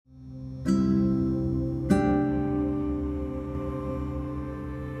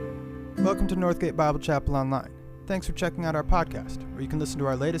Welcome to Northgate Bible Chapel Online. Thanks for checking out our podcast, where you can listen to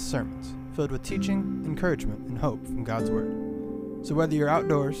our latest sermons, filled with teaching, encouragement, and hope from God's Word. So whether you're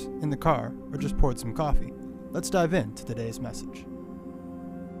outdoors, in the car, or just poured some coffee, let's dive into today's message.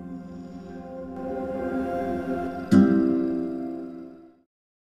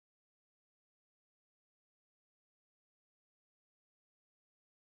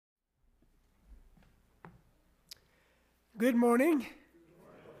 Good morning.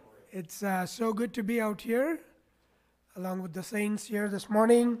 It's so good to be out here along with the saints here this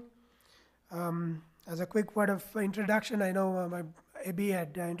morning. As a quick word of introduction, I know my Abby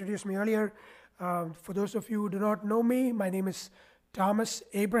had introduced me earlier. For those of you who do not know me, my name is Thomas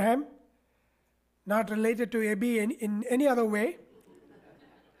Abraham. Not related to Abby in any other way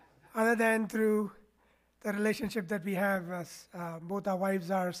other than through the relationship that we have as both our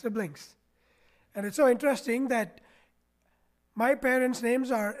wives are siblings. And it's so interesting that my parents' names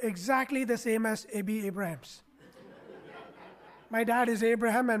are exactly the same as Abby Abraham's. My dad is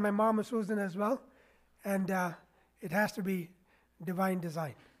Abraham and my mom is Susan as well. And it has to be divine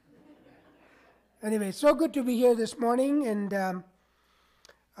design. Anyway, so good to be here this morning. And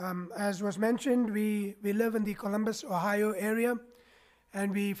as was mentioned, we live in the Columbus, Ohio area.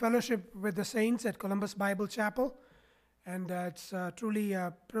 And we fellowship with the saints at Columbus Bible Chapel. And it's truly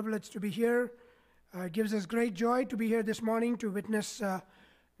a privilege to be here. It gives us great joy to be here this morning to witness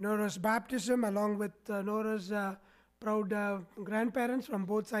Nora's baptism along with Nora's proud grandparents from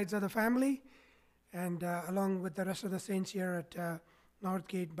both sides of the family and along with the rest of the saints here at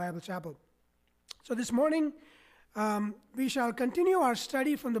Northgate Bible Chapel. So this morning we shall continue our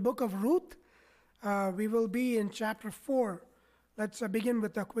study from the book of Ruth. We will be in chapter 4. Let's begin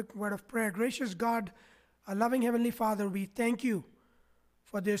with a quick word of prayer. Gracious God, our loving Heavenly Father, we thank you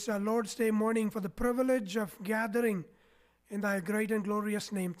for this Lord's Day morning, for the privilege of gathering in thy great and glorious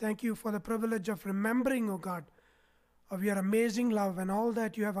name. Thank you for the privilege of remembering, O God, of your amazing love and all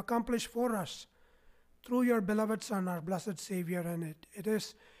that you have accomplished for us through your beloved Son, our blessed Savior. And it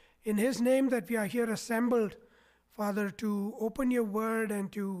is in his name that we are here assembled, Father, to open your word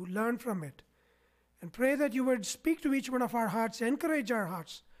and to learn from it. And pray that you would speak to each one of our hearts, encourage our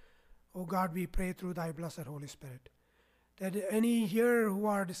hearts. O God, we pray through thy blessed Holy Spirit, that any here who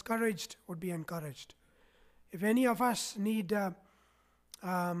are discouraged would be encouraged. If any of us need a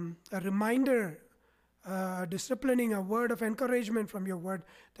reminder, disciplining, a word of encouragement from your word,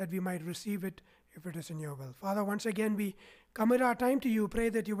 that we might receive it if it is in your will. Father, once again we commit our time to you. Pray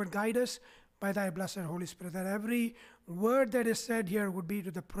that you would guide us by thy blessed Holy Spirit, that every word that is said here would be to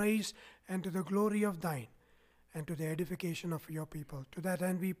the praise and to the glory of thine and to the edification of your people. To that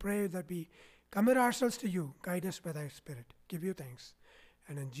end we pray that we commit ourselves to you. Guide us by thy Spirit. Give you thanks.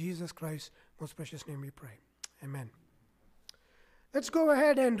 And in Jesus Christ's most precious name we pray. Amen. Let's go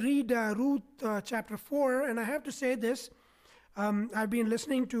ahead and read Ruth chapter 4. And I have to say this. I've been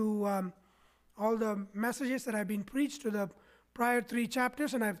listening to all the messages that have been preached to the prior 3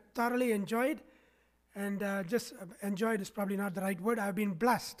 chapters, and I've thoroughly enjoyed. And just enjoyed is probably not the right word. I've been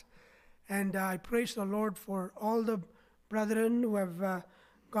blessed. And I praise the Lord for all the brethren who have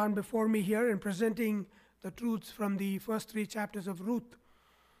gone before me here in presenting the truths from the first 3 chapters of Ruth.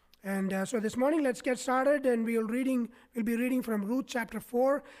 And so this morning, let's get started, and we'll be reading from Ruth chapter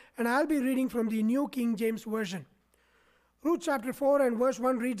 4, and I'll be reading from the New King James Version. Ruth chapter 4 and verse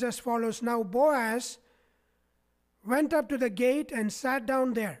 1 reads as follows: Now Boaz went up to the gate and sat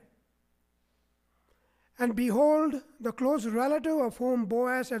down there. And behold, the close relative of whom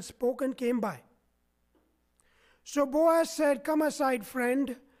Boaz had spoken came by. So Boaz said, Come aside,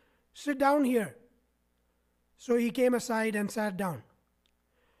 friend, sit down here. So he came aside and sat down.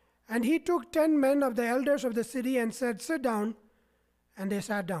 And he took 10 men of the elders of the city and said, Sit down. And they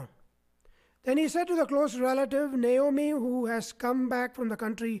sat down. Then he said to the close relative, Naomi, who has come back from the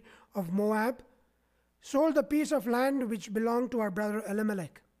country of Moab, sold the piece of land which belonged to our brother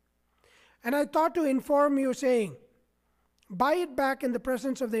Elimelech. And I thought to inform you, saying, Buy it back in the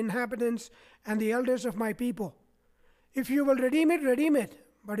presence of the inhabitants and the elders of my people. If you will redeem it, redeem it.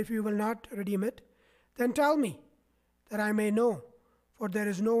 But if you will not redeem it, then tell me, that I may know. For there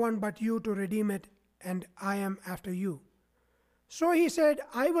is no one but you to redeem it, and I am after you. So he said,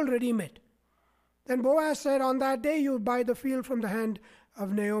 I will redeem it. Then Boaz said, On that day you will buy the field from the hand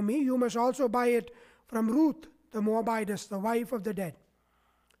of Naomi. You must also buy it from Ruth, the Moabitess, the wife of the dead,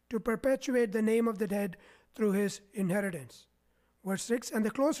 to perpetuate the name of the dead through his inheritance. Verse 6, And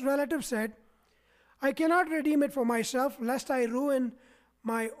the close relative said, I cannot redeem it for myself, lest I ruin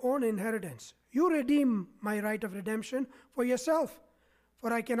my own inheritance. You redeem my right of redemption for yourself,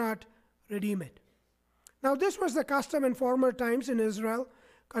 for I cannot redeem it. Now this was the custom in former times in Israel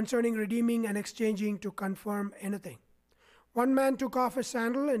concerning redeeming and exchanging to confirm anything. One man took off his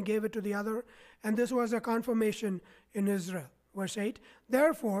sandal and gave it to the other, and this was a confirmation in Israel. Verse 8,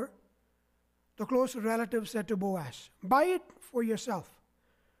 therefore, the close relative said to Boaz, buy it for yourself.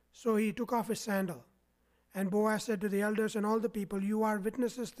 So he took off his sandal. And Boaz said to the elders and all the people, you are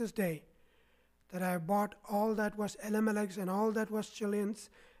witnesses this day that I have bought all that was Elimelech's and all that was Chilion's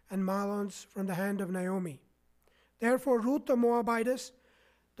and Mahlon's from the hand of Naomi. Therefore Ruth the Moabitess,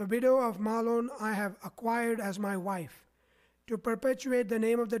 the widow of Mahlon, I have acquired as my wife, to perpetuate the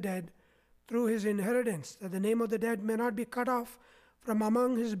name of the dead through his inheritance, that the name of the dead may not be cut off from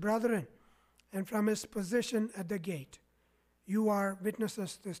among his brethren and from his position at the gate. You are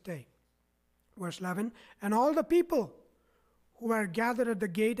witnesses this day. Verse 11, and all the people who were gathered at the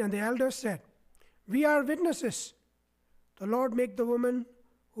gate and the elders said, we are witnesses. The Lord make the woman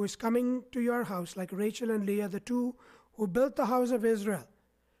who is coming to your house like Rachel and Leah, the two who built the house of Israel.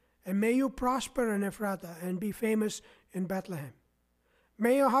 And may you prosper in Ephrathah and be famous in Bethlehem.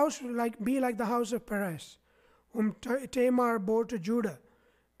 May your house be like the house of Perez, whom Tamar bore to Judah,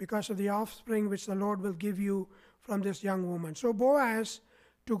 because of the offspring which the Lord will give you from this young woman. So Boaz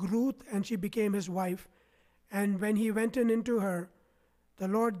took Ruth, and she became his wife. And when he went in into her, the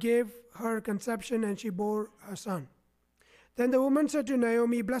Lord gave her conception, and she bore a son. Then the woman said to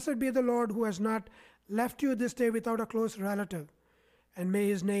Naomi, blessed be the Lord who has not left you this day without a close relative, and may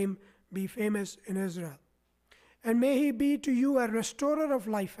his name be famous in Israel. And may he be to you a restorer of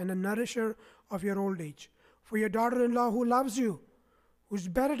life and a nourisher of your old age. For your daughter-in-law who loves you, who is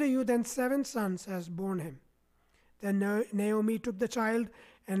better to you than 7 sons, has borne him. Then Naomi took the child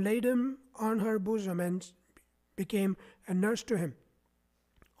and laid him on her bosom and became a nurse to him.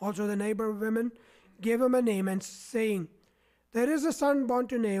 Also the neighbor women gave him a name, and saying, there is a son born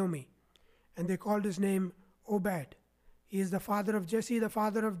to Naomi. And they called his name Obed. He is the father of Jesse, the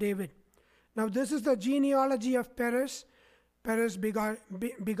father of David. Now this is the genealogy of Perez. Perez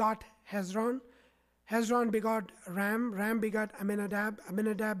begot Hezron. Hezron begot Ram. Ram begot Aminadab.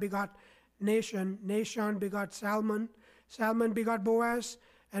 Aminadab begot Nahshon. Nahshon begot Salmon. Salmon begot Boaz.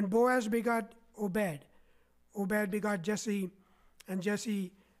 And Boaz begot Obed. Obed begot Jesse. And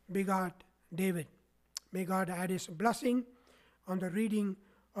Jesse begot David. May God add his blessing on the reading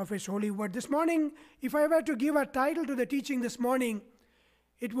of his holy word. This morning, if I were to give a title to the teaching this morning,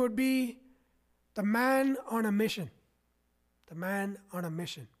 it would be The Man on a Mission. The Man on a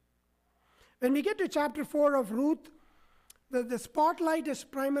Mission. When we get to chapter 4 of Ruth, the spotlight is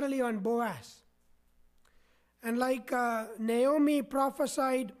primarily on Boaz. And like Naomi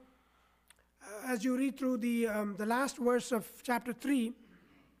prophesied, as you read through the last verse of chapter 3,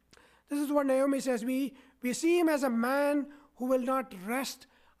 this is what Naomi says. We see him as a man who will not rest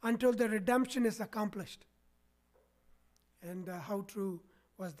until the redemption is accomplished. And how true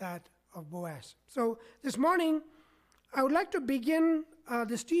was that of Boaz? So this morning, I would like to begin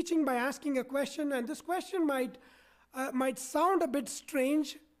this teaching by asking a question, and this question might sound a bit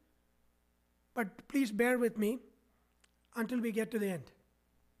strange, but please bear with me until we get to the end.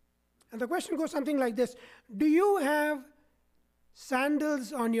 And the question goes something like this: do you have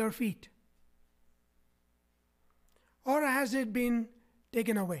sandals on your feet? Or has it been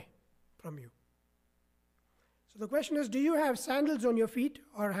taken away from you? So the question is, do you have sandals on your feet,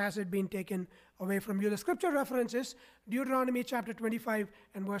 or has it been taken away from you? The scripture references Deuteronomy chapter 25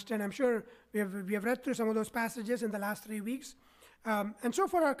 and verse 10. I'm sure we have read through some of those passages in the last 3 weeks. And so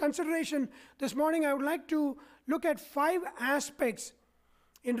for our consideration this morning, I would like to look at 5 aspects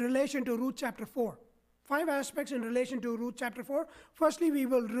in relation to Ruth chapter 4. 5 aspects in relation to Ruth chapter 4. Firstly, we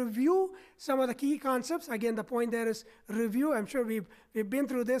will review some of the key concepts. Again, the point there is review. I'm sure we've been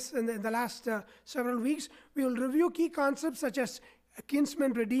through this in the last several weeks. We will review key concepts such as a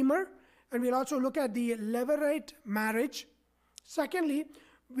kinsman redeemer, and we'll also look at the levirate marriage. Secondly,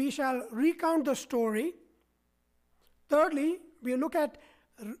 we shall recount the story. Thirdly, we'll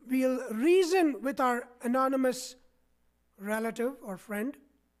reason with our anonymous relative or friend,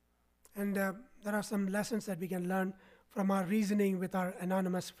 and there are some lessons that we can learn from our reasoning with our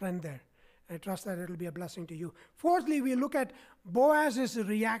anonymous friend there. I trust that it will be a blessing to you. Fourthly, we'll look at Boaz's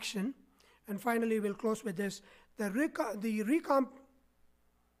reaction. And finally, we'll close with this, the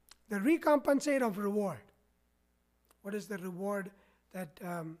recompensate of reward. What is the reward that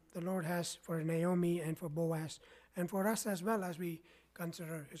the Lord has for Naomi and for Boaz and for us as well as we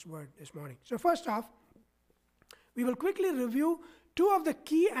consider his word this morning. So first off, we will quickly review 2 of the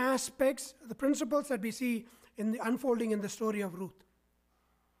key aspects, the principles that we see in the unfolding in the story of Ruth.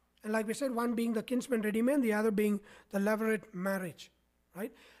 And like we said, one being the kinsman redeemer, and the other being the levirate marriage.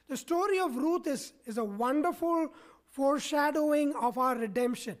 Right? The story of Ruth is a wonderful, foreshadowing of our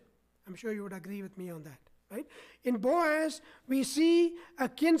redemption. I'm sure you would agree with me on that, right? In Boaz, we see a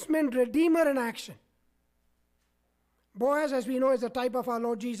kinsman redeemer in action. Boaz, as we know, is a type of our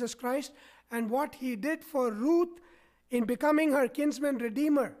Lord Jesus Christ, and what he did for Ruth in becoming her kinsman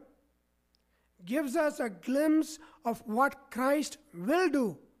redeemer gives us a glimpse of what Christ will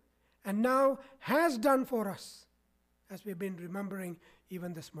do and now has done for us, as we've been remembering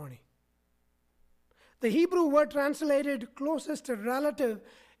even this morning. The Hebrew word translated closest to relative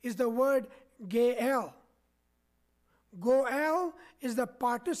is the word Gael. Goel is the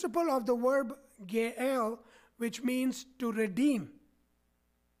participle of the verb Gael, which means to redeem.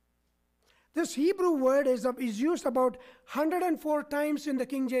 This Hebrew word is used about 104 times in the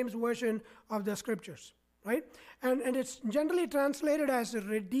King James Version of the Scriptures, right? And it's generally translated as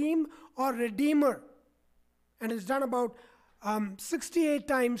redeem or redeemer. And it's done about 68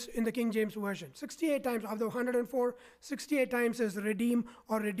 times in the King James Version. 68 times of the 104, 68 times is redeem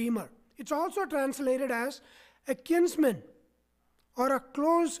or redeemer. It's also translated as a kinsman or a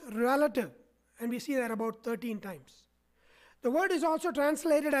close relative. And we see that about 13 times. The word is also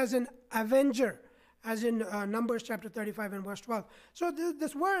translated as an avenger, as in Numbers chapter 35 and verse 12. So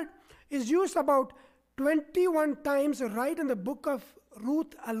this word is used about 21 times right in the book of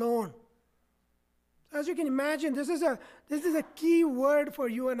Ruth alone. As you can imagine, this is a key word for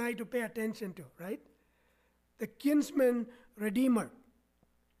you and I to pay attention to, right? The kinsman redeemer.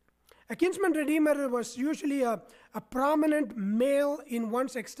 A kinsman redeemer was usually a prominent male in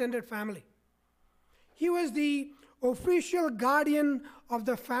one's extended family. He was the official guardian of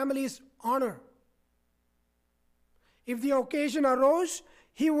the family's honor. If the occasion arose,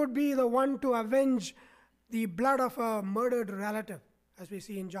 he would be the one to avenge the blood of a murdered relative, as we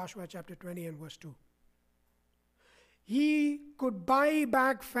see in Joshua chapter 20 and verse 2. He could buy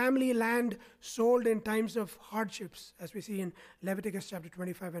back family land sold in times of hardships, as we see in Leviticus chapter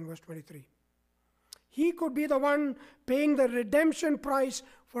 25 and verse 23. He could be the one paying the redemption price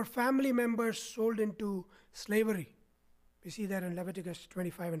for family members sold into slavery. We see that in Leviticus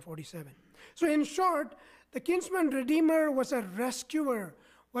 25 and 47. So in short, the kinsman redeemer was a rescuer,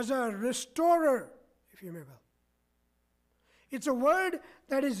 was a restorer, if you may will. It's a word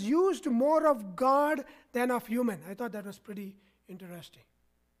that is used more of God than of human. I thought that was pretty interesting.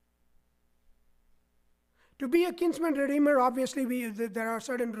 To be a kinsman redeemer, obviously there are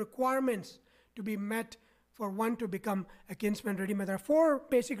certain requirements to be met for one to become a kinsman redeemer. There are 4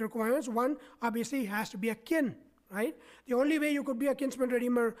 basic requirements. One, obviously, has to be a kin, right? The only way you could be a kinsman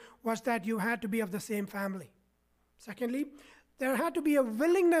redeemer was that you had to be of the same family. Secondly, there had to be a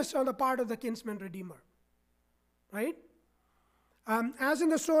willingness on the part of the kinsman redeemer, right? As in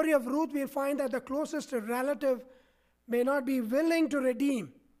the story of Ruth, we'll find that the closest relative may not be willing to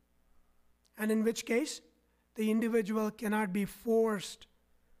redeem, and in which case, the individual cannot be forced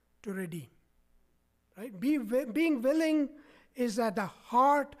to redeem. Right? Being willing is at the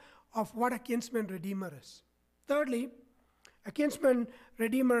heart of what a kinsman redeemer is. Thirdly, a kinsman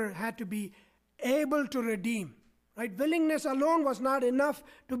redeemer had to be able to redeem. Right? Willingness alone was not enough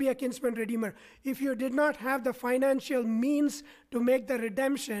to be a kinsman redeemer. If you did not have the financial means to make the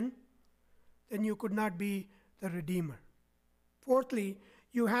redemption, then you could not be the redeemer. Fourthly,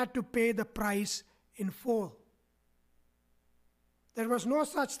 you had to pay the price in full. There was no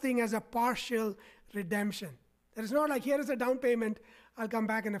such thing as a partial redemption. There is not like, here is a down payment, I'll come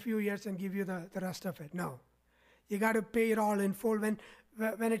back in a few years and give you the rest of it. No. You got to pay it all in full.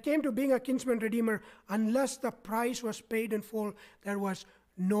 When it came to being a kinsman redeemer, unless the price was paid in full, there was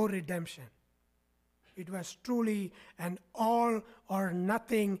no redemption. It was truly an all or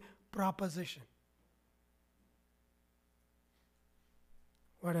nothing proposition.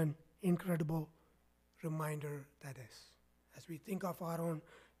 What an incredible reminder that is, as we think of our own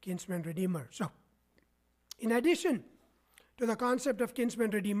kinsman redeemer. So, in addition to the concept of kinsman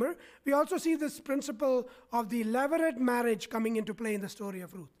redeemer, we also see this principle of the levirate marriage coming into play in the story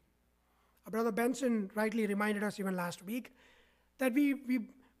of Ruth. Our brother Benson rightly reminded us even last week that we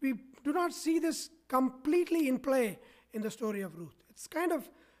do not see this completely in play in the story of Ruth. It's kind of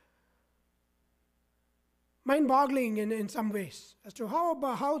mind-boggling in some ways as to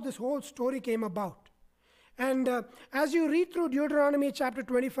how this whole story came about. And as you read through Deuteronomy chapter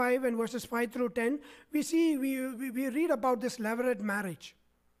 25 and verses 5 through 10, we read about this levirate marriage.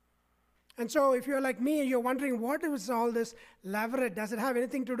 And so if you're like me, you're wondering, what is all this levirate? Does it have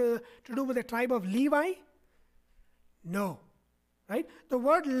anything to do with the tribe of Levi? No. Right? The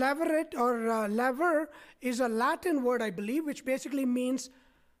word levirate or lever is a Latin word, I believe, which basically means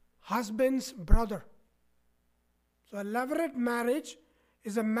husband's brother. So a levirate marriage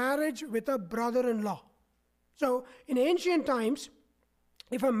is a marriage with a brother-in-law. So in ancient times,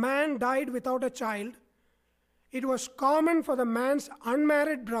 if a man died without a child, it was common for the man's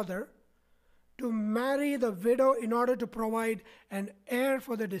unmarried brother to marry the widow in order to provide an heir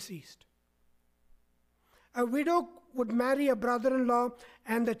for the deceased. A widow would marry a brother-in-law,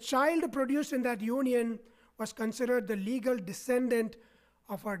 and the child produced in that union was considered the legal descendant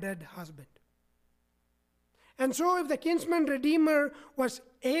of her dead husband. And so if the kinsman redeemer was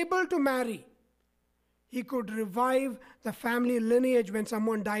able to marry, he could revive the family lineage when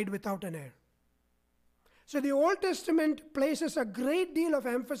someone died without an heir. So the Old Testament places a great deal of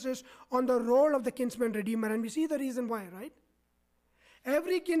emphasis on the role of the kinsman redeemer, and we see the reason why, right?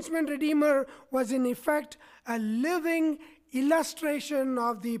 Every kinsman redeemer was in effect a living illustration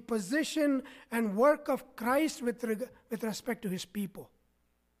of the position and work of Christ with respect to his people.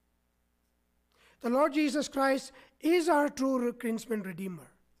 The Lord Jesus Christ is our true kinsman redeemer.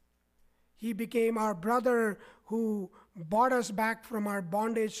 He became our brother who bought us back from our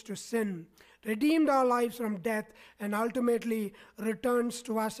bondage to sin, redeemed our lives from death, and ultimately returns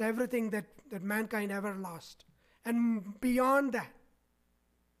to us everything that mankind ever lost. And beyond that,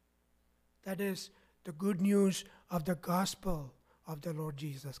 that is the good news of the gospel of the Lord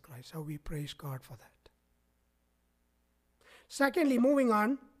Jesus Christ. How we praise God for that. Secondly, moving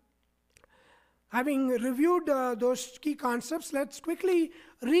on, having reviewed those key concepts, let's quickly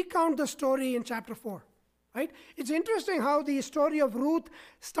recount the story in chapter 4. Right? It's interesting how the story of Ruth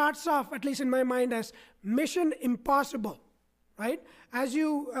starts off, at least in my mind, as mission impossible. Right? As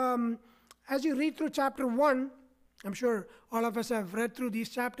you read through chapter 1, I'm sure all of us have read through these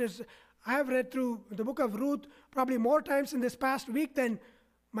chapters. I have read through the book of Ruth probably more times in this past week than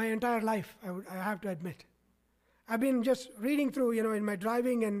my entire life, I have to admit. I've been just reading through, in my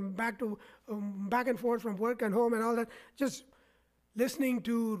driving and back and forth from work and home and all that, just listening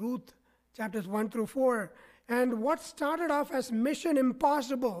to Ruth chapters 1 through 4. And what started off as mission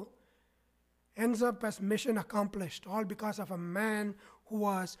impossible ends up as mission accomplished, all because of a man who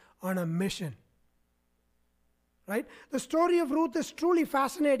was on a mission. Right? The story of Ruth is truly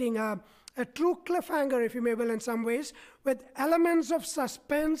fascinating, a true cliffhanger, if you may will, in some ways, with elements of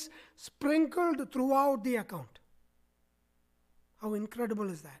suspense sprinkled throughout the account. How incredible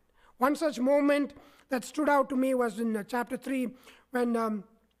is that? One such moment that stood out to me was in chapter 3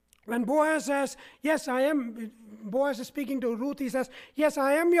 when Boaz says, yes, I am, Boaz is speaking to Ruth, he says, yes,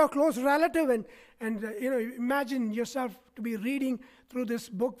 I am your close relative. And imagine yourself to be reading through this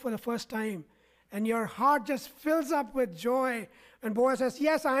book for the first time. And your heart just fills up with joy. And Boaz says,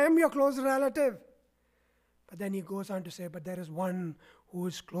 yes, I am your close relative. But then he goes on to say, but there is one who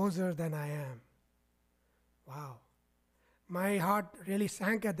is closer than I am. Wow. My heart really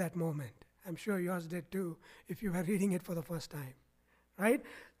sank at that moment. I'm sure yours did too, if you were reading it for the first time. Right?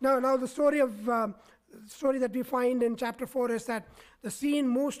 Now the story that we find in chapter 4 is that the scene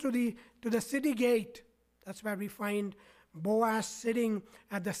moves to the city gate. That's where we find Boaz sitting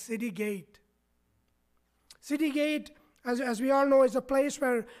at the city gate. City gate, as we all know, is a place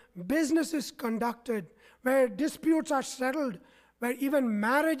where business is conducted, where disputes are settled, where even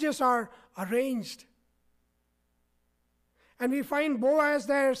marriages are arranged. And we find Boaz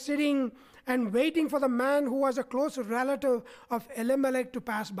there sitting and waiting for the man who was a close relative of Elimelech to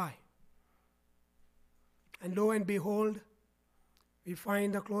pass by. And lo and behold, we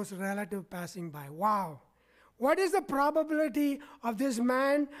find the close relative passing by. Wow. What is the probability of this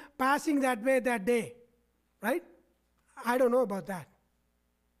man passing that way that day? Right? I don't know about that.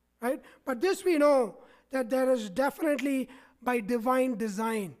 Right? But this we know, that there is definitely by divine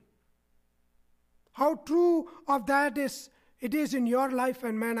design. How true of that it is in your life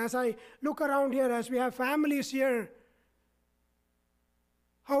and man. As I look around here, as we have families here,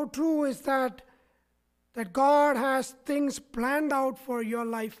 how true is that God has things planned out for your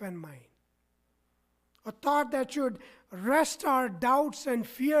life and mine. A thought that should rest our doubts and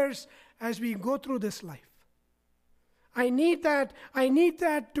fears as we go through this life. I need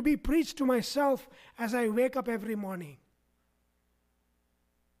that to be preached to myself as I wake up every morning.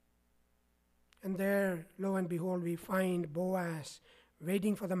 And there, lo and behold, we find Boaz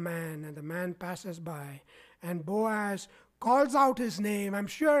waiting for the man, and the man passes by, and Boaz calls out his name. I'm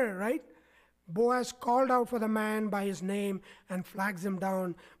sure, right? Boaz called out for the man by his name and flags him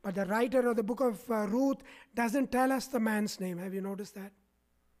down. But the writer of the book of Ruth doesn't tell us the man's name. Have you noticed that?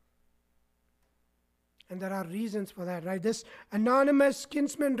 And there are reasons for that, right? This anonymous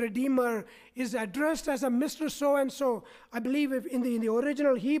kinsman redeemer is addressed as a Mr. So-and-so. I believe if in the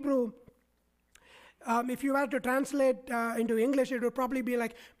original Hebrew, if you were to translate into English, it would probably be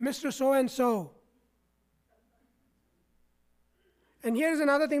like Mr. So-and-so. And here's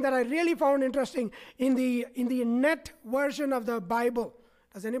another thing that I really found interesting in the net version of the Bible.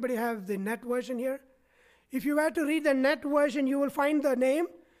 Does anybody have the net version here? If you were to read the net version, you will find the name.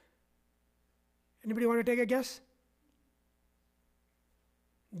 Anybody want to take a guess?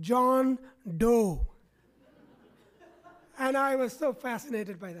 John Doe. And I was so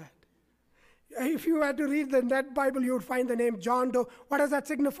fascinated by that. If you were to read the net Bible, you would find the name John Doe. What does that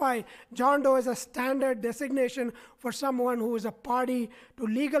signify? John Doe is a standard designation for someone who is a party to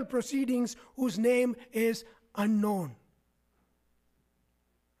legal proceedings whose name is unknown.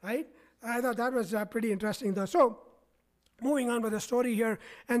 Right? I thought that was pretty interesting though. So, moving on with the story here.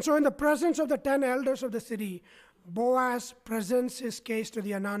 And so in the presence of the 10 elders of the city, Boaz presents his case to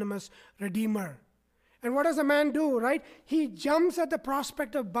the anonymous Redeemer. And what does a man do, right? He jumps at the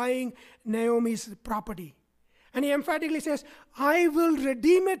prospect of buying Naomi's property. And he emphatically says, I will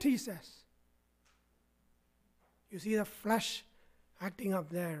redeem it, he says. You see the flesh acting up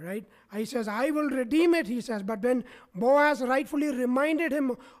there, right? He says, I will redeem it, he says. But when Boaz rightfully reminded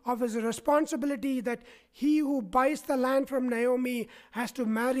him of his responsibility that he who buys the land from Naomi has to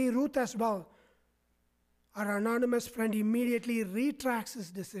marry Ruth as well, our anonymous friend immediately retracts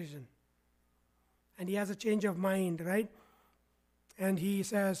his decision. And he has a change of mind, right? And he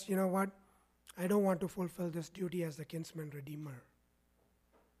says, you know what? I don't want to fulfill this duty as the kinsman redeemer.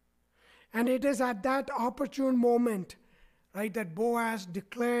 And it is at that opportune moment, right, that Boaz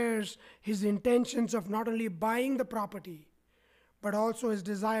declares his intentions of not only buying the property, but also his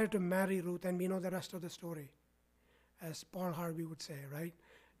desire to marry Ruth. And we know the rest of the story, as Paul Harvey would say, right?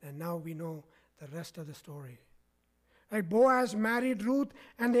 And now we know the rest of the story. Right, Boaz married Ruth,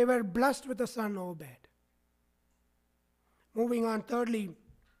 and they were blessed with a son, Obed. Moving on, thirdly,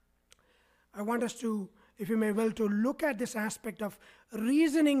 I want us to, if you may will, to look at this aspect of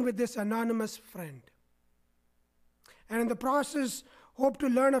reasoning with this anonymous friend. And in the process, hope to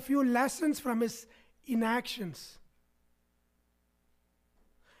learn a few lessons from his inactions.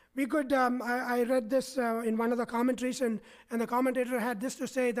 We could, I read this in one of the commentaries, and the commentator had this to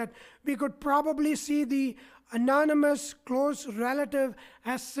say, that we could probably see the anonymous close relative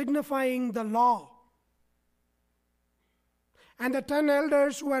as signifying the law. And the 10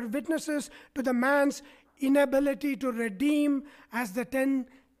 elders who are witnesses to the man's inability to redeem as the 10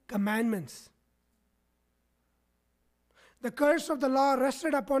 commandments. The curse of the law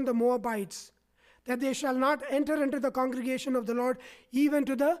rested upon the Moabites, that they shall not enter into the congregation of the Lord, even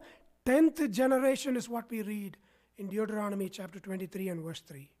to the 10th generation, is what we read in Deuteronomy chapter 23 and verse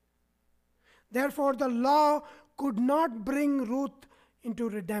 3. Therefore, the law could not bring Ruth into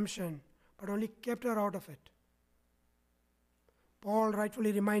redemption, but only kept her out of it. Paul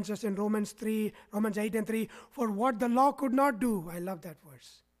rightfully reminds us in Romans 8 and 3, for what the law could not do, I love that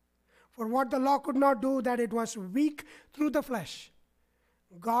verse. For what the law could not do, that it was weak through the flesh,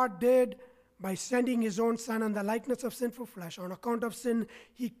 God did by sending his own Son in the likeness of sinful flesh. On account of sin,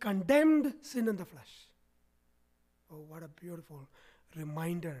 he condemned sin in the flesh. Oh, what a beautiful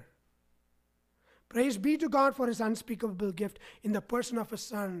reminder. Praise be to God for his unspeakable gift in the person of his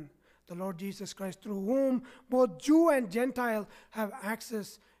Son, the Lord Jesus Christ, through whom both Jew and Gentile have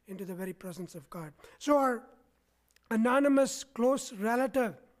access into the very presence of God. So our anonymous close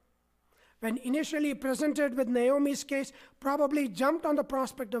relative, when initially presented with Naomi's case, probably jumped on the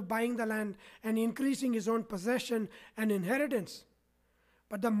prospect of buying the land and increasing his own possession and inheritance.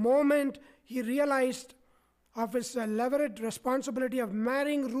 But the moment he realized of his levirate responsibility of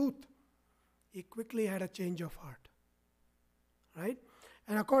marrying Ruth, he quickly had a change of heart. Right?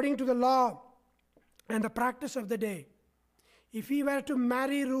 And according to the law and the practice of the day, if he were to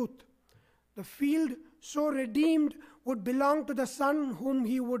marry Ruth, the field so redeemed would belong to the son whom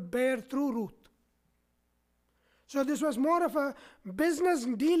he would bear through Ruth. So this was more of a business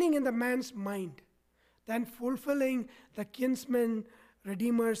dealing in the man's mind than fulfilling the kinsman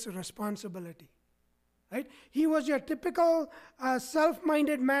redeemer's responsibility. Right? He was your typical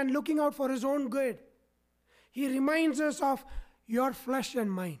self-minded man looking out for his own good. He reminds us of your flesh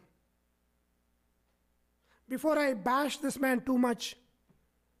and mine. Before I bash this man too much,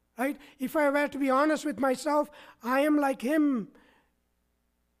 right? If I were to be honest with myself, I am like him,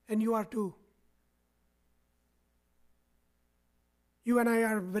 and you are too. You and I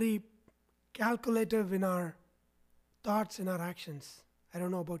are very calculative in our thoughts and our actions. I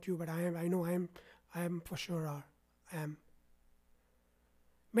don't know about you, but I am for sure I am.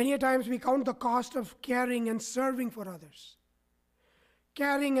 Many a times we count the cost of caring and serving for others.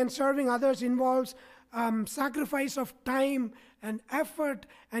 Caring and serving others involves sacrifice of time and effort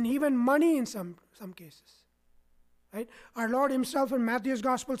and even money in some cases. Right? Our Lord himself in Matthew's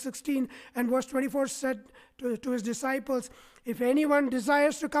Gospel 16 and verse 24 said to his disciples, if anyone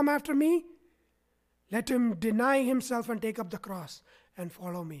desires to come after me, let him deny himself and take up the cross and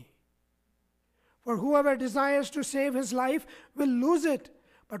follow me. For whoever desires to save his life will lose it,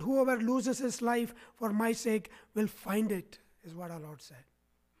 but whoever loses his life for my sake will find it, is what our Lord said.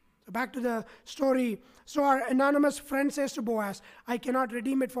 So back to the story. So our anonymous friend says to Boaz, I cannot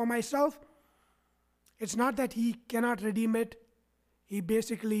redeem it for myself. It's not that he cannot redeem it. He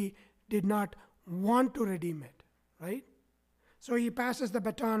basically did not want to redeem it, right? So he passes the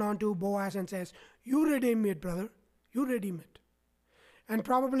baton on to Boaz and says, you redeem it, brother. You redeem it. And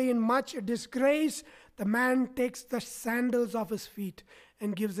probably in much disgrace, the man takes the sandals off his feet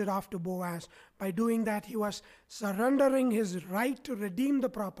and gives it off to Boaz. By doing that, he was surrendering his right to redeem the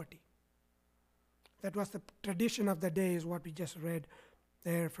property. That was the tradition of the day, is what we just read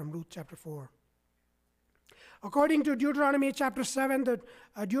there from Ruth Chapter 4. According to Deuteronomy chapter 7,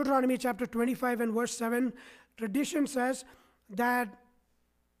 Deuteronomy chapter 25 and verse 7, tradition says that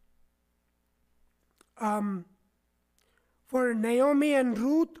for Naomi and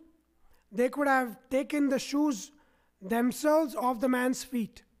Ruth, they could have taken the shoes themselves off the man's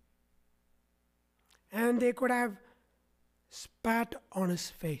feet, and they could have spat on his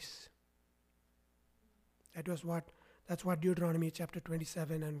face. That's what Deuteronomy chapter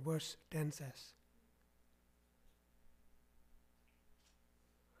 27 and verse 10 says.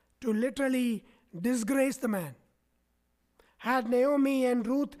 To literally disgrace the man. Had Naomi and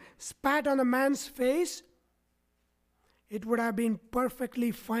Ruth spat on the man's face, it would have been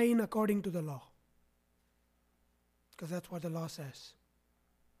perfectly fine according to the law. Because that's what the law says.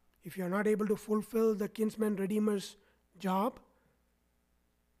 If you're not able to fulfill the kinsman redeemer's job,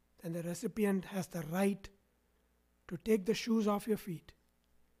 then the recipient has the right to take the shoes off your feet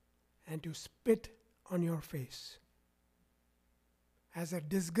and to spit on your face. As a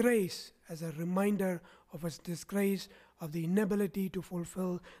disgrace, as a reminder of his disgrace of the inability to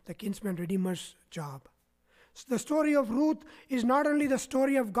fulfill the kinsman redeemer's job. So the story of Ruth is not only the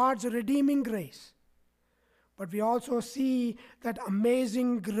story of God's redeeming grace, but we also see that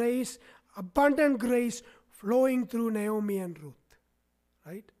amazing grace, abundant grace flowing through Naomi and Ruth.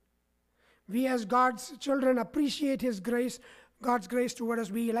 Right? We as God's children appreciate his grace, God's grace toward us.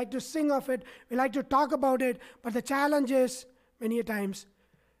 We like to sing of it, we like to talk about it, but the challenge is, many a times,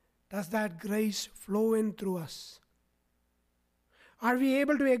 does that grace flow in through us? Are we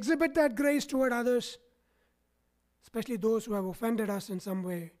able to exhibit that grace toward others? Especially those who have offended us in some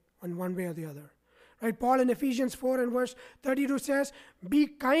way, in one way or the other. Right? Paul in Ephesians 4 and verse 32 says, be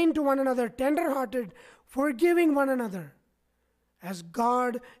kind to one another, tender-hearted, forgiving one another, as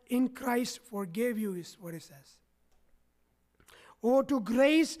God in Christ forgave you, is what it says. Oh, to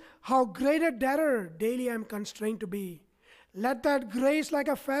grace, how great a debtor daily I am constrained to be. Let that grace like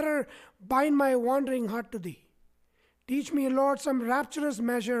a fetter bind my wandering heart to thee. Teach me, Lord, some rapturous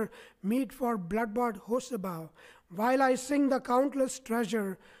measure, meet for blood-bought hosts above, while I sing the countless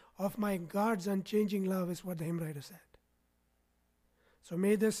treasure of my God's unchanging love, is what the hymn writer said. So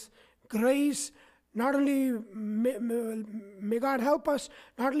may this grace, not only, may God help us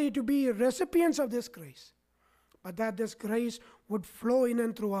not only to be recipients of this grace, but that this grace would flow in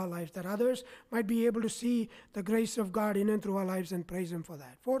and through our lives, that others might be able to see the grace of God in and through our lives and praise him for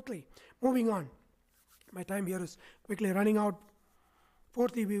that. Fourthly, moving on. My time here is quickly running out.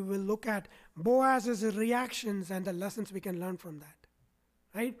 Fourthly, we will look at Boaz's reactions and the lessons we can learn from that.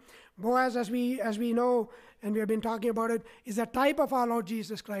 Right? Boaz, as we know, and we have been talking about it, is a type of our Lord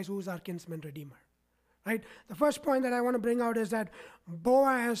Jesus Christ, who is our kinsman redeemer. Right? The first point that I want to bring out is that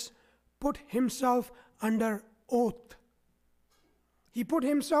Boaz put himself under oath. He put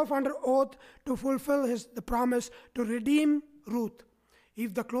himself under oath to fulfill the promise to redeem Ruth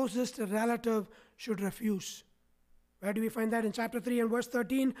if the closest relative should refuse. Where do we find that? In chapter 3 and verse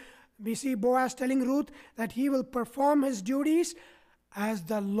 13, we see Boaz telling Ruth that he will perform his duties as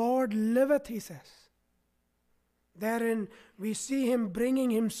the Lord liveth, he says. Therein we see him bringing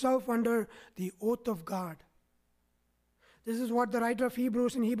himself under the oath of God. This is what the writer of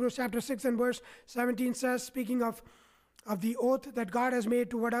Hebrews in Hebrews chapter 6 and verse 17 says, speaking of the oath that God has made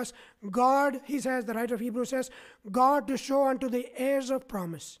toward us. God, he says, the writer of Hebrews says, God to show unto the heirs of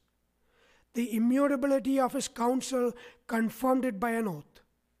promise the immutability of his counsel, confirmed it by an oath.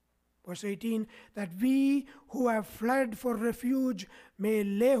 Verse 18, that we who have fled for refuge may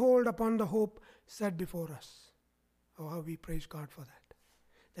lay hold upon the hope set before us. Oh, how we praise God for that.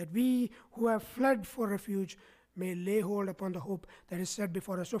 That we who have fled for refuge may lay hold upon the hope that is set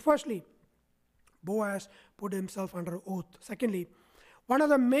before us. So firstly, Boaz put himself under oath. Secondly, One of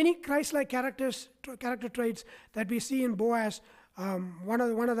the many Christ-like character traits that we see in Boaz, one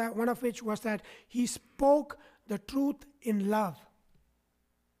of which was that he spoke the truth in love.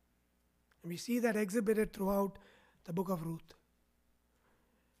 And we see that exhibited throughout the book of Ruth.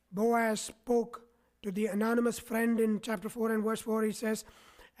 Boaz spoke to the anonymous friend in chapter 4 and verse 4. He says,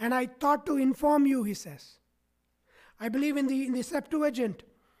 "And I thought to inform you," he says. I believe in the Septuagint,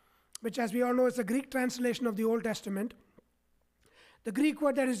 which, as we all know, is the Greek translation of the Old Testament. The Greek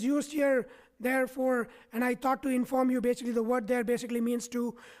word that is used here, therefore, "and I thought to inform you," basically the word there basically means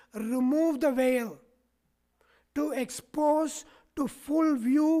to remove the veil, to expose to full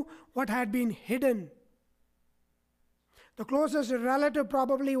view what had been hidden. The closest relative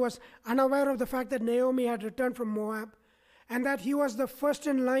probably was unaware of the fact that Naomi had returned from Moab and that he was the first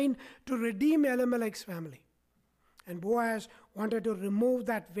in line to redeem Elimelech's family. And Boaz wanted to remove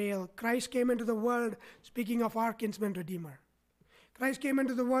that veil. Christ came into the world, speaking of our kinsman redeemer. Christ came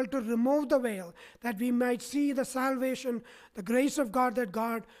into the world to remove the veil, that we might see the salvation, the grace of God that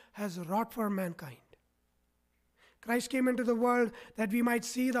God has wrought for mankind. Christ came into the world that we might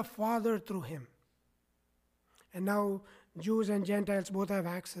see the Father through him. And now Jews and Gentiles both have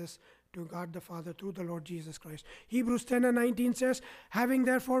access to God the Father through the Lord Jesus Christ. Hebrews 10 and 19 says, "Having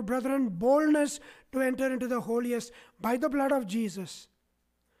therefore, brethren, boldness to enter into the holiest by the blood of Jesus,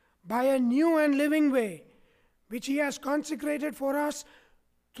 by a new and living way, which he has consecrated for us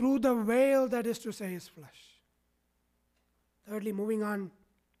through the veil, that is to say, his flesh." Thirdly, moving on,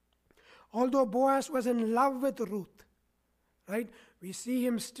 although Boaz was in love with Ruth, right, we see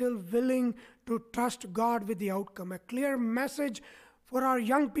him still willing to trust God with the outcome. A clear message for our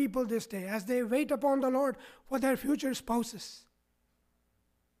young people this day as they wait upon the Lord for their future spouses.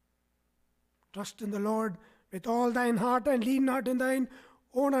 Trust in the Lord with all thine heart and lean not in thine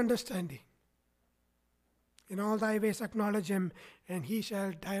own understanding. In all thy ways acknowledge him, and he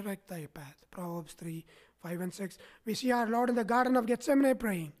shall direct thy path. Proverbs 3, 5 and 6. We see our Lord in the Garden of Gethsemane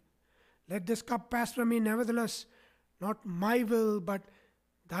praying, "Let this cup pass from me, nevertheless, not my will, but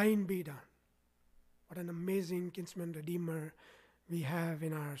thine be done." What an amazing kinsman redeemer we have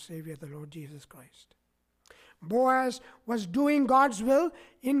in our Savior, the Lord Jesus Christ. Boaz was doing God's will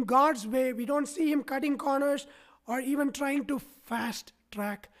in God's way. We don't see him cutting corners or even trying to fast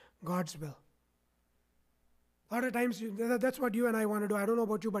track God's will. A lot of times, that's what you and I want to do. I don't know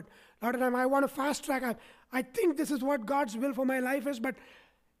about you, but a lot of times I want to fast track. I think this is what God's will for my life is, but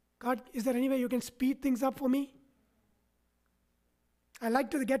God, is there any way you can speed things up for me? I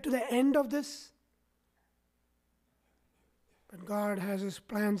like to get to the end of this. But God has his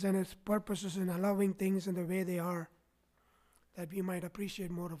plans and his purposes in allowing things in the way they are, that we might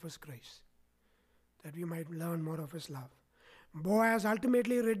appreciate more of his grace, that we might learn more of his love. Boaz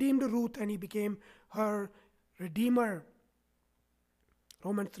ultimately redeemed Ruth, and he became her redeemer.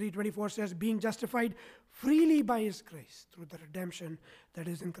 Romans 3:24 says, "Being justified freely by his grace through the redemption that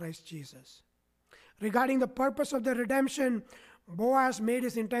is in Christ Jesus." Regarding the purpose of the redemption, Boaz made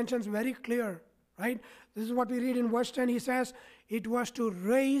his intentions very clear, right? This is what we read in verse 10. He says, it was to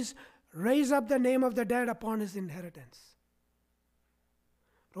raise up the name of the dead upon his inheritance.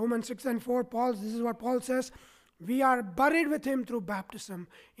 Romans 6 and 4, this is what Paul says, "We are buried with him through baptism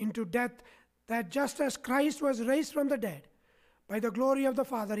into death, that just as Christ was raised from the dead by the glory of the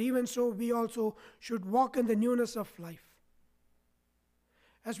Father, even so we also should walk in the newness of life."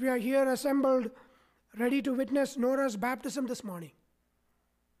 As we are here assembled, ready to witness Nora's baptism this morning,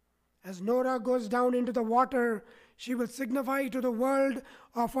 as Nora goes down into the water, she will signify to the world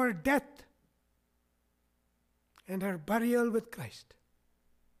of her death and her burial with Christ.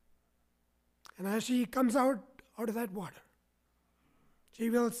 And as she comes out of that water, she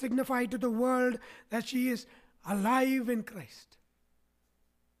will signify to the world that she is alive in Christ.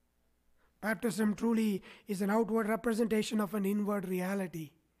 Baptism truly is an outward representation of an inward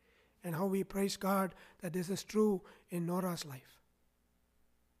reality, and how we praise God that this is true in Nora's life.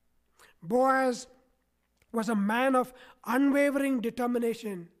 Boaz was a man of unwavering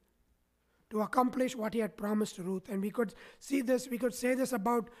determination to accomplish what he had promised to Ruth. And we could say this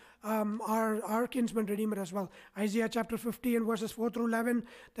about our kinsman redeemer as well. Isaiah chapter 50 and verses 4 through 11,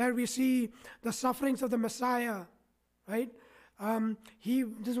 there we see the sufferings of the Messiah, right?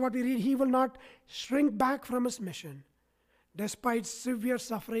 This is what we read, "He will not shrink back from his mission, despite severe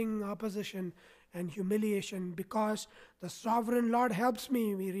suffering, opposition, and humiliation, because the sovereign Lord helps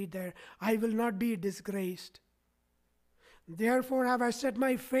me," we read there, "I will not be disgraced. Therefore have I set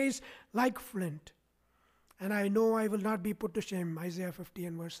my face like flint, and I know I will not be put to shame." Isaiah 50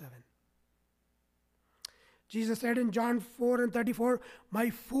 and verse 7. Jesus said in John 4 and 34, "My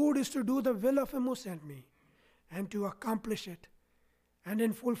food is to do the will of him who sent me, and to accomplish it, And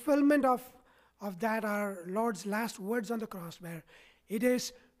in fulfillment of that, our Lord's last words on the cross were, "It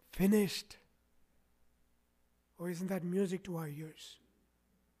is finished." Oh, isn't that music to our ears?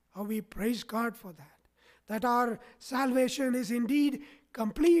 How we praise God for that. That our salvation is indeed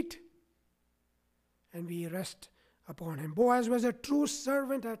complete. And we rest upon him. Boaz was a true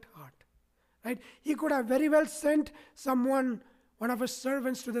servant at heart. Right? He could have very well sent someone, one of his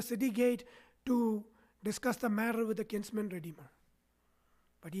servants, to the city gate to discuss the matter with the kinsman redeemer.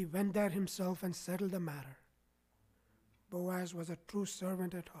 But he went there himself and settled the matter. Boaz was a true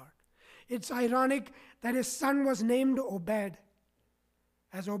servant at heart. It's ironic that his son was named Obed,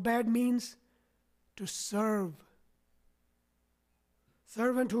 as Obed means to serve.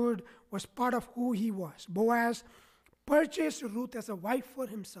 Servanthood was part of who he was. Boaz purchased Ruth as a wife for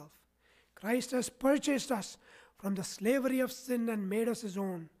himself. Christ has purchased us from the slavery of sin and made us his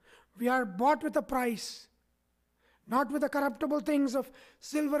own. We are bought with a price, not with the corruptible things of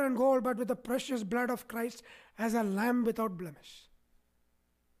silver and gold, but with the precious blood of Christ as a lamb without blemish.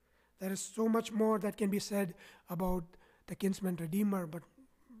 There is so much more that can be said about the kinsman redeemer, but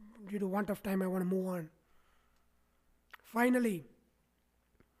due to want of time, I want to move on. Finally,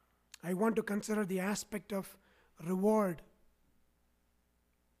 I want to consider the aspect of reward.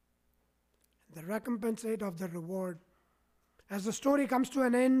 The recompensate of the reward. As the story comes to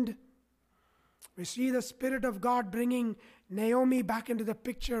an end, we see the Spirit of God bringing Naomi back into the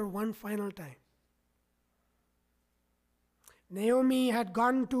picture one final time. Naomi had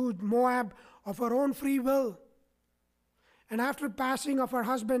gone to Moab of her own free will. And after passing of her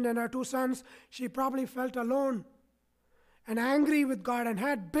husband and her 2 sons, she probably felt alone and angry with God and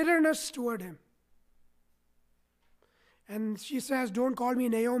had bitterness toward him. And she says, "Don't call me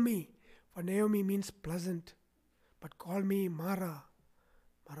Naomi, for Naomi means pleasant, but call me Mara."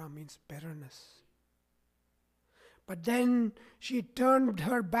 Mara means bitterness. But then she turned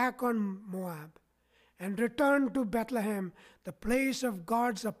her back on Moab and returned to Bethlehem, the place of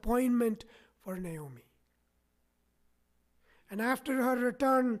God's appointment for Naomi. And after her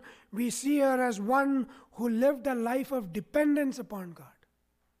return, we see her as one who lived a life of dependence upon God.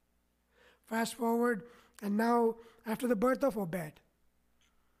 Fast forward, and now, after the birth of Obed,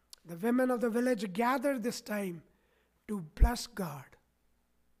 the women of the village gathered this time to bless God.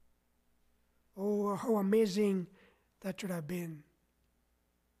 Oh, how amazing that should have been.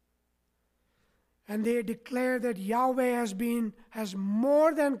 And they declare that Yahweh has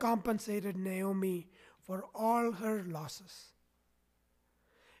more than compensated Naomi for all her losses.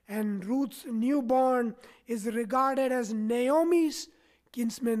 And Ruth's newborn is regarded as Naomi's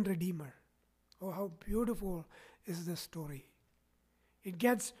kinsman redeemer. Oh, how beautiful is this story. It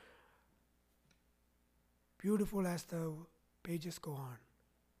gets beautiful as the pages go on.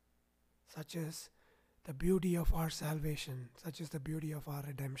 Such is the beauty of our salvation, such is the beauty of our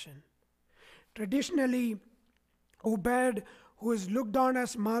redemption. Traditionally, Obed, who is looked on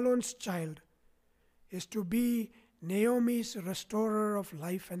as Mahlon's child, is to be Naomi's restorer of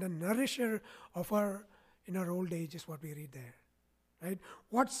life and a nourisher of her in her old age, is what we read there. Right?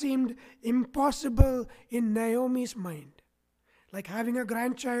 What seemed impossible in Naomi's mind, like having a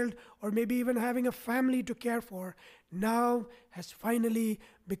grandchild or maybe even having a family to care for, now has finally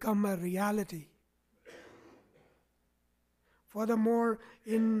become a reality. Furthermore,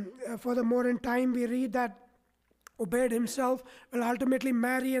 in time we read that Obed himself will ultimately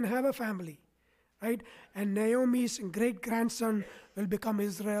marry and have a family, right? And Naomi's great-grandson will become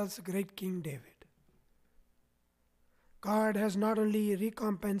Israel's great King David. God has not only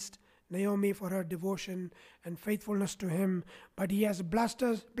recompensed Naomi for her devotion and faithfulness to him, but he has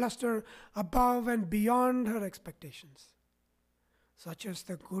blessed her above and beyond her expectations. Such is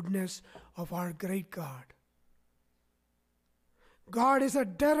the goodness of our great God. God is a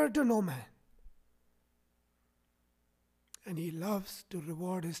debtor to no man, and he loves to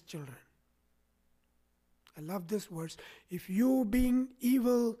reward his children. I love this verse. If you, being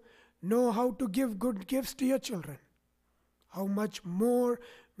evil, know how to give good gifts to your children, how much more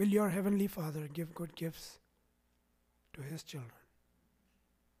will your heavenly Father give good gifts to his children?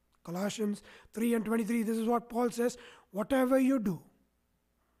 Colossians 3:23, this is what Paul says, "Whatever you do,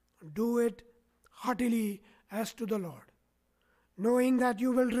 do it heartily as to the Lord, knowing that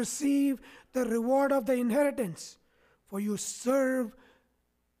you will receive the reward of the inheritance, for you serve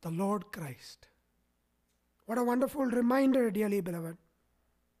the Lord Christ." What a wonderful reminder, dearly beloved.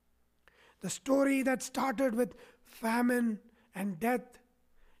 The story that started with famine and death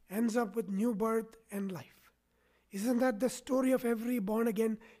ends up with new birth and life. Isn't that the story of every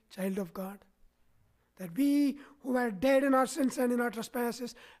born-again child of God? That we who were dead in our sins and in our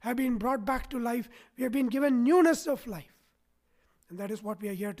trespasses have been brought back to life. We have been given newness of life. And that is what we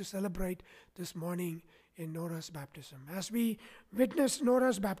are here to celebrate this morning in Nora's baptism. As we witness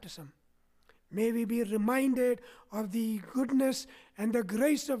Nora's baptism, may we be reminded of the goodness and the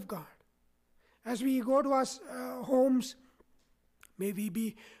grace of God. As we go to our homes, may we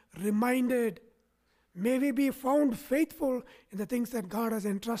be reminded, may we be found faithful in the things that God has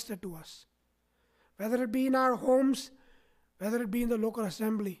entrusted to us. Whether it be in our homes, whether it be in the local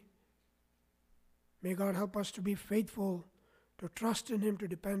assembly, may God help us to be faithful, to trust in Him, to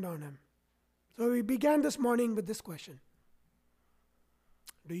depend on Him. So we began this morning with this question.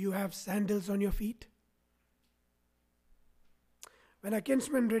 Do you have sandals on your feet? When a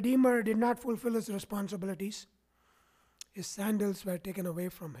kinsman redeemer did not fulfill his responsibilities, his sandals were taken away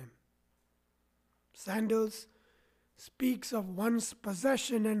from him. Sandals speaks of one's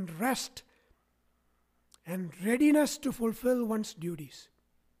possession and rest and readiness to fulfill one's duties.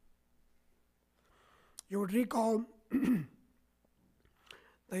 You would recall the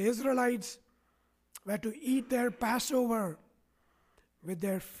Israelites were to eat their Passover with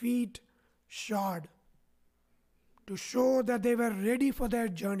their feet shod to show that they were ready for their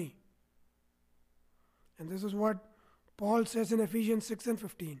journey. And this is what Paul says in Ephesians 6 and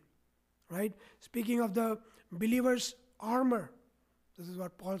 15, right? Speaking of the believer's armor, this is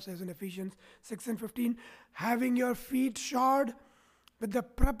what Paul says in Ephesians 6 and 15, having your feet shod with the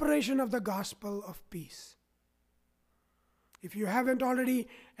preparation of the gospel of peace. If you haven't already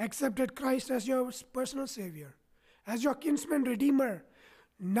accepted Christ as your personal Savior, as your kinsman redeemer,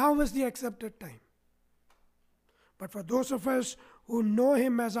 now is the accepted time. But for those of us who know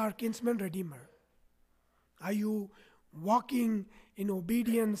Him as our kinsman redeemer, are you walking in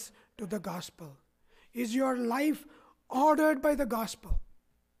obedience to the gospel? Is your life ordered by the gospel?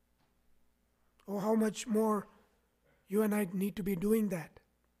 Oh, how much more you and I need to be doing that.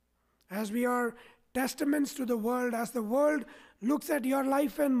 As we are testaments to the world, as the world looks at your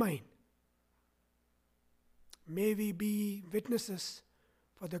life and mine, may we be witnesses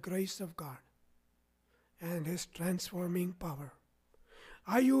for the grace of God and His transforming power.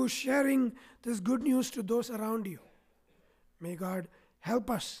 Are you sharing this good news to those around you? May God help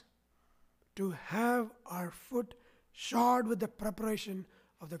us to have our foot shod with the preparation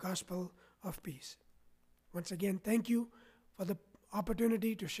of the gospel of peace. Once again, thank you for the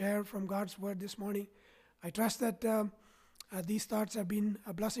opportunity to share from God's word this morning. I trust that these thoughts have been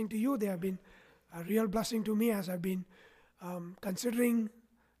a blessing to you. They have been a real blessing to me as I've been considering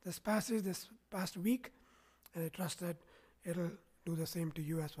this passage this past week. And I trust that it'll do the same to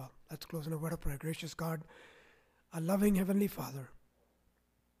you as well. Let's close in a word of prayer. Gracious God, our loving Heavenly Father,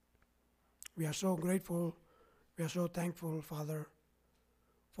 we are so grateful, we are so thankful, Father,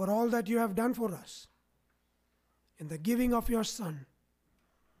 for all that you have done for us in the giving of your Son,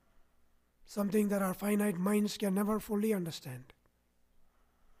 something that our finite minds can never fully understand.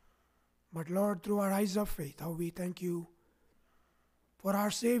 But Lord, through our eyes of faith, how we thank you for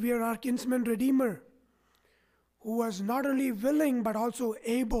our Savior, our kinsman redeemer, who was not only willing but also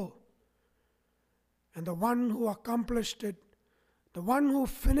able, and the one who accomplished it, the one who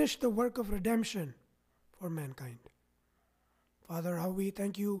finished the work of redemption for mankind. Father, how we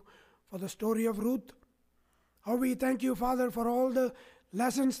thank you for the story of Ruth. How we thank you, Father, for all the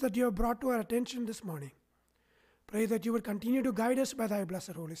lessons that you have brought to our attention this morning. Pray that you would continue to guide us by thy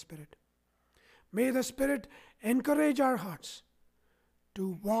blessed Holy Spirit. May the Spirit encourage our hearts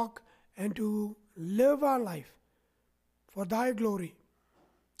to walk and to live our life for thy glory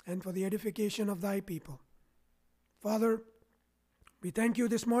and for the edification of thy people. Father, we thank you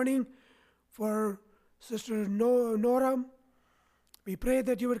this morning for Sister Nora. We pray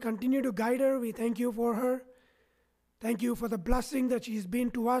that you would continue to guide her. We thank you for her. Thank you for the blessing that she's been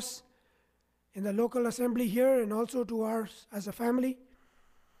to us in the local assembly here and also to us as a family.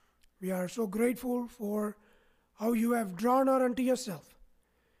 We are so grateful for how you have drawn her unto yourself.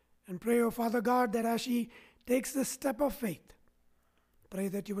 And pray, O Father God, that as she takes this step of faith, pray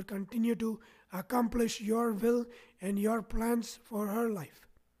that you would continue to accomplish your will and your plans for her life.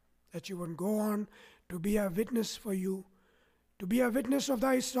 That you would go on to be a witness for you, to be a witness of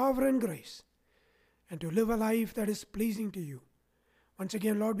thy sovereign grace, and to live a life that is pleasing to you. Once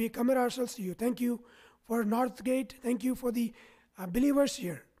again, Lord, we commit ourselves to you. Thank you for Northgate. Thank you for the believers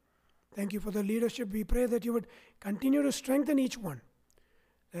here. Thank you for the leadership. We pray that you would continue to strengthen each one,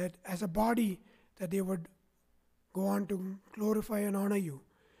 that as a body, that they would go on to glorify and honor you.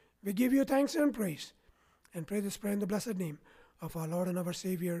 We give you thanks and praise, and pray this prayer in the blessed name of our Lord and our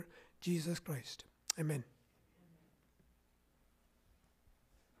Savior, Jesus Christ. Amen.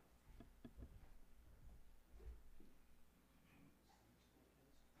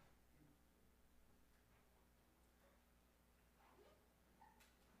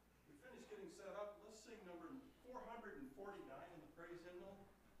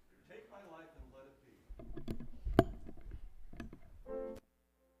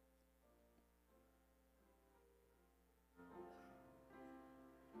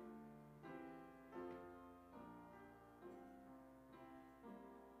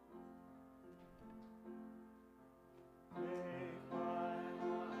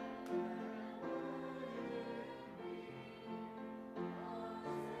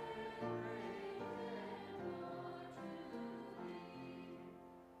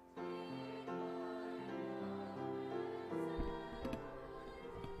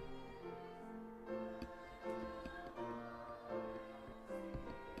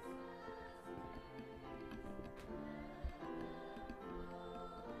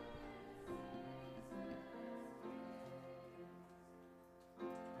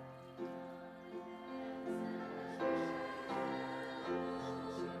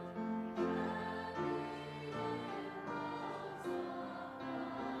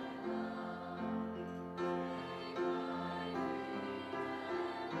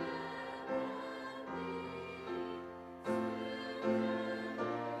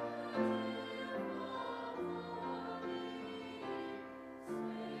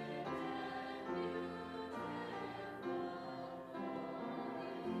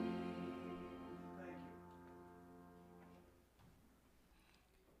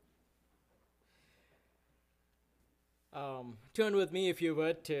 Turn with me, if you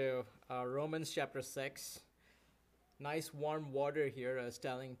would, to Romans chapter 6. Nice warm water here. I was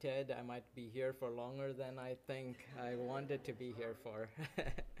telling Ted I might be here for longer than I think I wanted to be here for.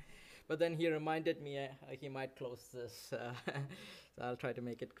 But then he reminded me he might close this, so I'll try to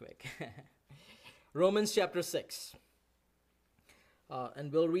make it quick. Romans chapter 6.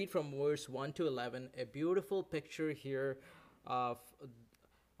 And we'll read from verse 1 to 11, a beautiful picture here of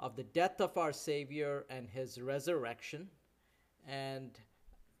the death of our Savior and his resurrection, and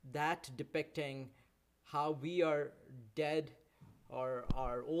that depicting how we are dead, or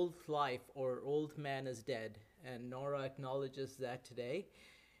our old life or old man is dead, and Nora acknowledges that today,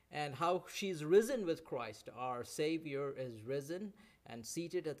 and how she's risen with Christ. Our Savior is risen and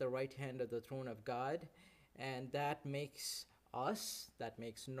seated at the right hand of the throne of God, and that makes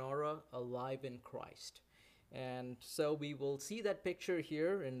Nora alive in Christ. And so we will see that picture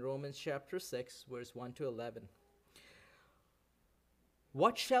here in Romans chapter 6, verse 1 to 11.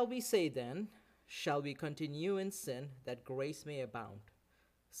 What shall we say then? Shall we continue in sin that grace may abound?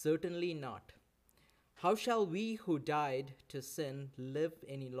 Certainly not. How shall we who died to sin live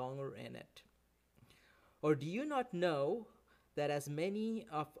any longer in it? Or do you not know that as many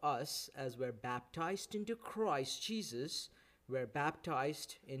of us as were baptized into Christ Jesus were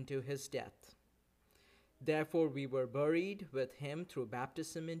baptized into his death? Therefore we were buried with him through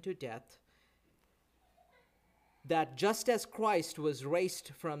baptism into death, that just as Christ was raised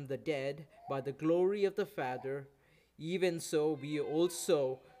from the dead by the glory of the Father, even so we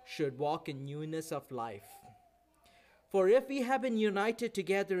also should walk in newness of life. For if we have been united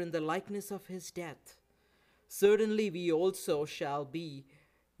together in the likeness of his death, certainly we also shall be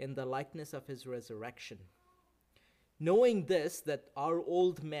in the likeness of his resurrection. Knowing this, that our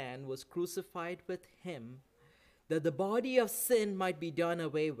old man was crucified with him, that the body of sin might be done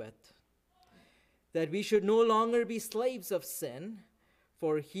away with, that we should no longer be slaves of sin,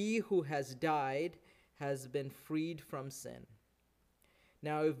 for he who has died has been freed from sin.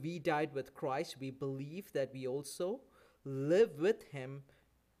 Now if we died with Christ, we believe that we also live with him,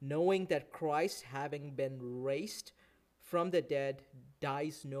 knowing that Christ, having been raised from the dead,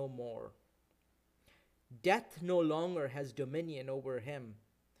 dies no more. Death no longer has dominion over him.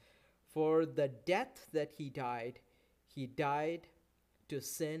 For the death that he died to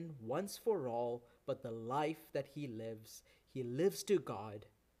sin once for all, but the life that he lives to God.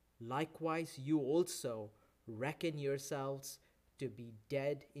 Likewise, you also reckon yourselves to be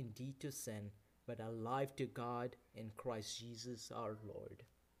dead indeed to sin, but alive to God in Christ Jesus our Lord.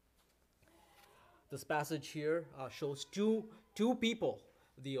 This passage here shows two people,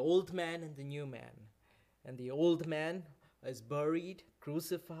 the old man and the new man. And the old man is buried,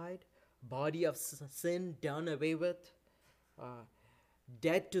 crucified, body of sin done away with,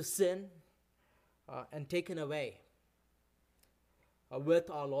 dead to sin, and taken away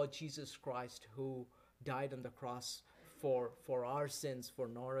with our Lord Jesus Christ, who died on the cross for our sins, for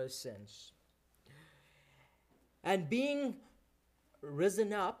Nora's sins. And being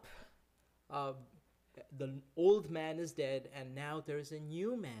risen up, the old man is dead, and now there's a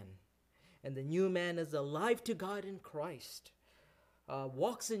new man. And the new man is alive to God in Christ.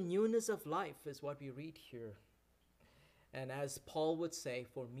 Walks in newness of life is what we read here. And as Paul would say,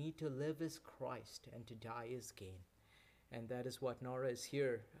 for me to live is Christ and to die is gain. And that is what Nora is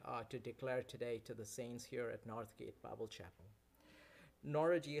here to declare today to the saints here at Northgate Bible Chapel.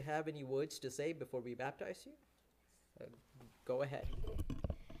 Nora, do you have any words to say before we baptize you? Go ahead.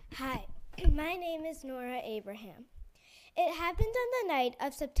 Hi, my name is Nora Abraham. It happened on the night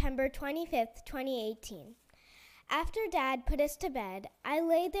of September 25th, 2018. After Dad put us to bed, I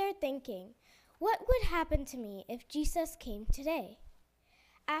lay there thinking, what would happen to me if Jesus came today?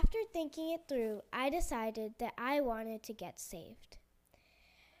 After thinking it through, I decided that I wanted to get saved.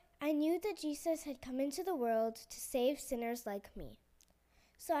 I knew that Jesus had come into the world to save sinners like me.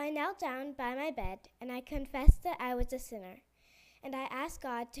 So I knelt down by my bed and I confessed that I was a sinner, and I asked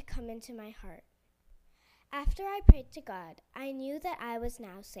God to come into my heart. After I prayed to God, I knew that I was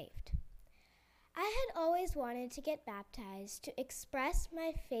now saved. I had always wanted to get baptized to express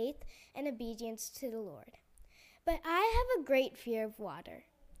my faith and obedience to the Lord, but I have a great fear of water.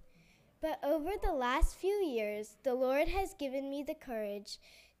 But over the last few years, the Lord has given me the courage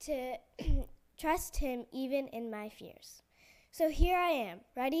to trust him even in my fears. So here I am,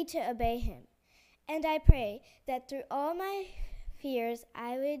 ready to obey him. And I pray that through all my fears,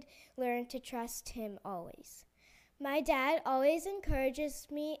 I would learn to trust him always. My dad always encourages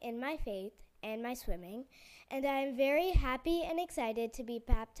me in my faith and my swimming, and I am very happy and excited to be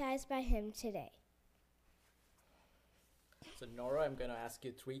baptized by him today. So Nora, I'm going to ask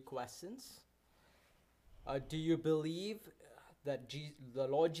you 3 questions. Do you believe that the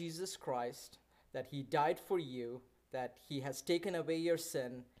Lord Jesus Christ, that he died for you, that he has taken away your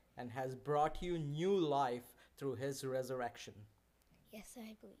sin and has brought you new life through his resurrection? Yes,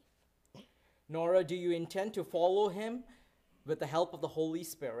 I believe. Nora, do you intend to follow him with the help of the Holy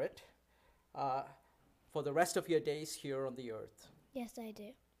Spirit for the rest of your days here on the earth? Yes, I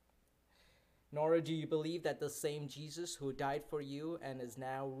do. Nora, do you believe that the same Jesus who died for you and is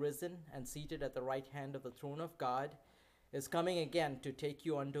now risen and seated at the right hand of the throne of God is coming again to take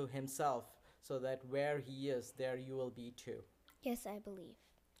you unto himself, so that where he is, there you will be too? Yes, I believe.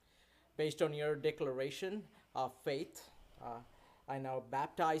 Based on your declaration of faith, I now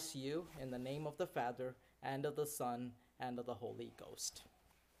baptize you in the name of the Father, and of the Son, and of the Holy Ghost.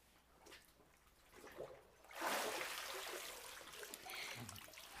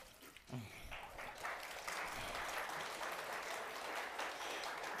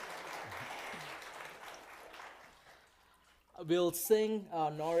 We'll sing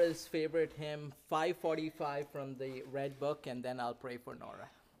Nora's favorite hymn, 545, from the Red Book, and then I'll pray for Nora.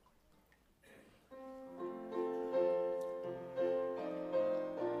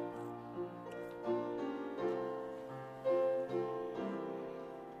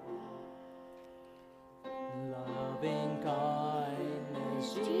 Loving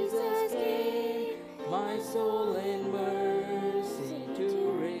kindness, Jesus gave my soul in mercy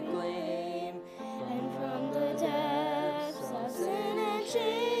to reclaim, and from the depths of sin and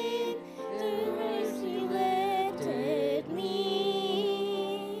shame, through mercy lifted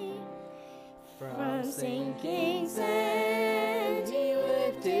me. From sinking sand he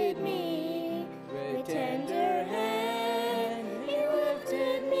lifted me, with tender hand he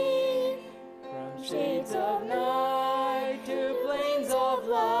lifted me, from shades of night to plains of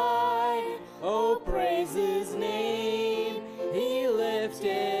light. Oh, praise his name, he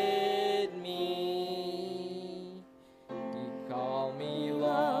lifted me. He called me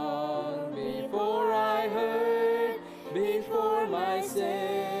long before I heard, before my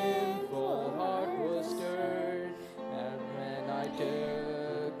sinful heart was stirred. And when I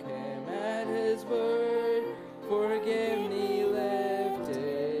took him at his word, forgive me,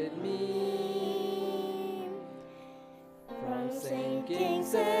 lifted me. From sinking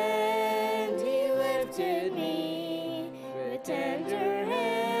sand he lifted me, with tender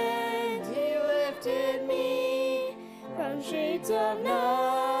hand he lifted me, from shades of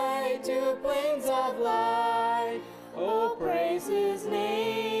night to plains of light. Oh, praise his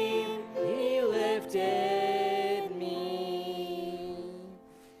name, he lifted me.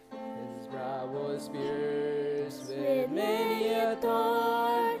 His brow was pierced with many a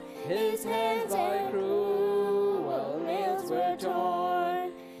thorn, his hands by cruel nails were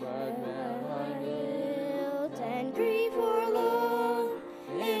torn. But when I knelt and grief forlorn,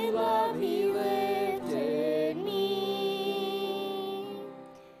 in love he lifted me.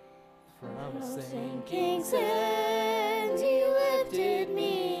 From sinking sand he lifted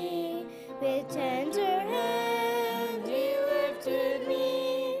me, with tender hand he lifted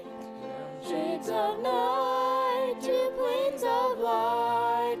me, from shades of night to plains of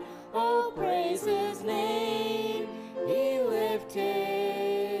light. Oh, praise his name, he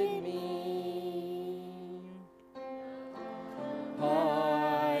lifted me.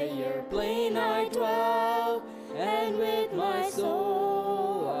 Higher plane I dwell, and with my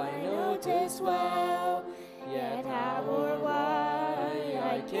soul I notice well, yet how or why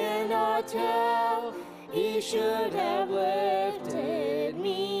I cannot tell, he should have lifted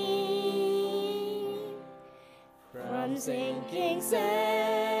me. From sinking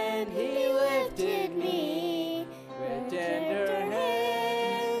sand he lifted me, with tender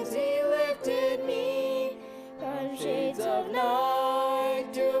hands he lifted me, from shades of night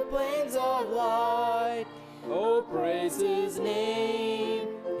to plains of light. Oh, praise his name,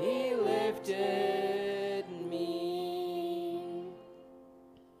 he lifted me.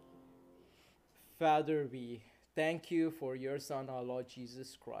 Father, we thank you for your Son, our Lord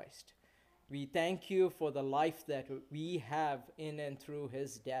Jesus Christ. We thank you for the life that we have in and through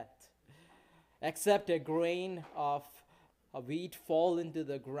his death. Except a grain of wheat fall into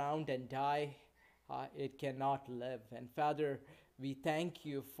the ground and die, it cannot live. And Father, we thank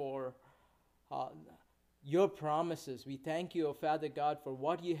you for your promises. We thank you, O Father God, for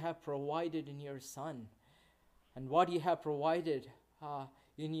what you have provided in your Son, and what you have provided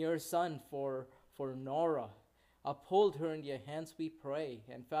in your Son for Nora. Uphold her in your hands, we pray.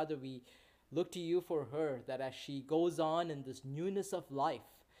 And Father, we look to you for her, that as she goes on in this newness of life,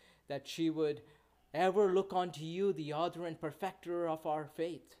 that she would ever look unto you, the author and perfecter of our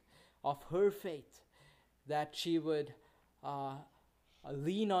faith, of her faith, that she would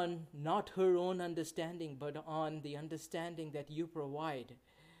lean on not her own understanding, but on the understanding that you provide,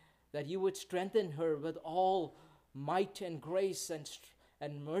 that you would strengthen her with all might and grace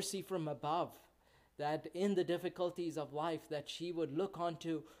and mercy from above, that in the difficulties of life, that she would look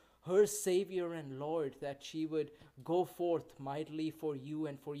unto her Savior and Lord, that she would go forth mightily for you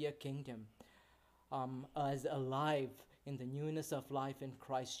and for your kingdom, as alive in the newness of life in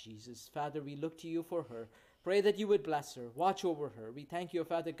Christ Jesus. Father, we look to you for her. Pray that you would bless her, watch over her. We thank you,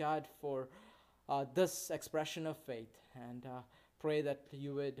 Father God, for this expression of faith, and pray that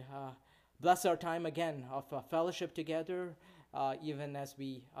you would bless our time again of fellowship together, even as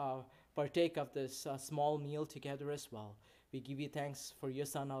we partake of this small meal together as well. We give you thanks for your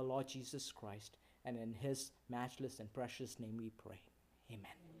Son, our Lord Jesus Christ, and in his matchless and precious name we pray.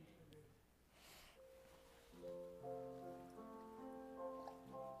 Amen.